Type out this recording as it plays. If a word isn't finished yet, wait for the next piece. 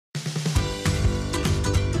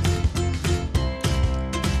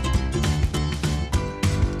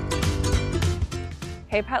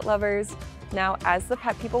Hey pet lovers! Now, as the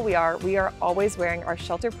pet people we are always wearing our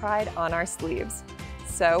shelter pride on our sleeves.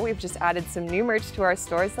 So we've just added some new merch to our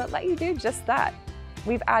stores that let you do just that.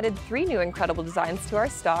 We've added 3 new incredible designs to our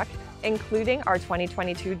stock, including our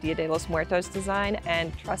 2022 Dia de los Muertos design,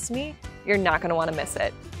 and trust me, you're not going to want to miss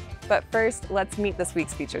it. But first, let's meet this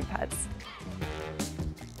week's featured pets.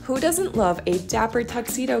 Who doesn't love a dapper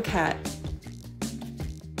tuxedo cat?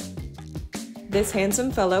 This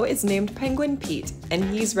handsome fellow is named Penguin Pete, and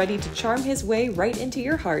he's ready to charm his way right into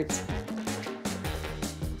your heart.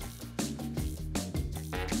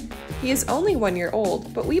 He is only 1 year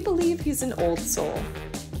old, but we believe he's an old soul.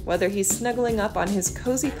 Whether he's snuggling up on his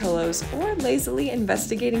cozy pillows or lazily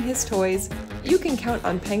investigating his toys, you can count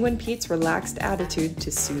on Penguin Pete's relaxed attitude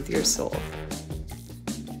to soothe your soul.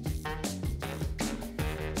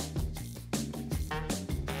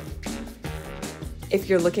 If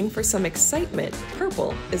you're looking for some excitement,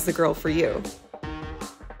 Purple is the girl for you.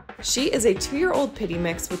 She is a 2-year-old pitty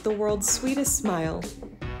mix with the world's sweetest smile.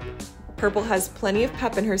 Purple has plenty of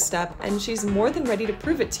pep in her step, and she's more than ready to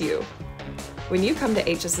prove it to you. When you come to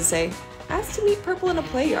HSSA, ask to meet Purple in a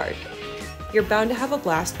play yard. You're bound to have a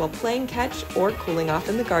blast while playing catch or cooling off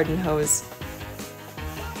in the garden hose.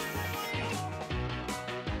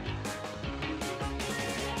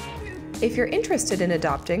 If you're interested in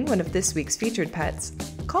adopting one of this week's featured pets,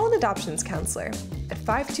 call an adoptions counselor at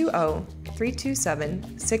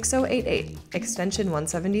 520-327-6088, extension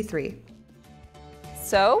 173.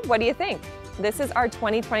 So, what do you think? This is our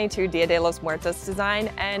 2022 Dia de los Muertos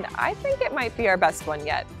design, and I think it might be our best one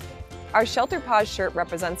yet. Our Shelter Paws shirt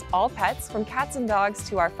represents all pets, from cats and dogs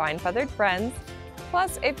to our fine feathered friends.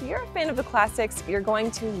 Plus, if you're a fan of the classics, you're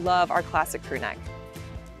going to love our classic crew neck.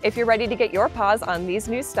 If you're ready to get your paws on these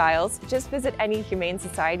new styles, just visit any Humane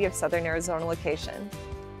Society of Southern Arizona location,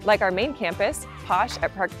 like our main campus, Posh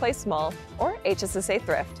at Park Place Mall, or HSSA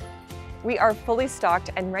Thrift. We are fully stocked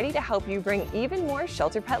and ready to help you bring even more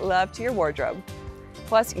shelter pet love to your wardrobe.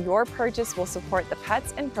 Plus, your purchase will support the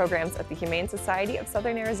pets and programs of the Humane Society of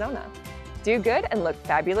Southern Arizona. Do good and look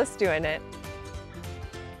fabulous doing it.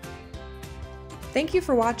 Thank you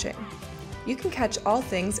for watching. You can catch all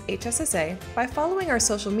things HSSA by following our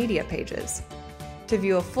social media pages. To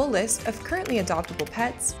view a full list of currently adoptable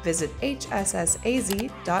pets, visit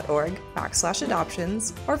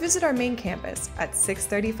hssaz.org/adoptions or visit our main campus at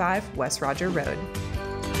 635 West Roger Road.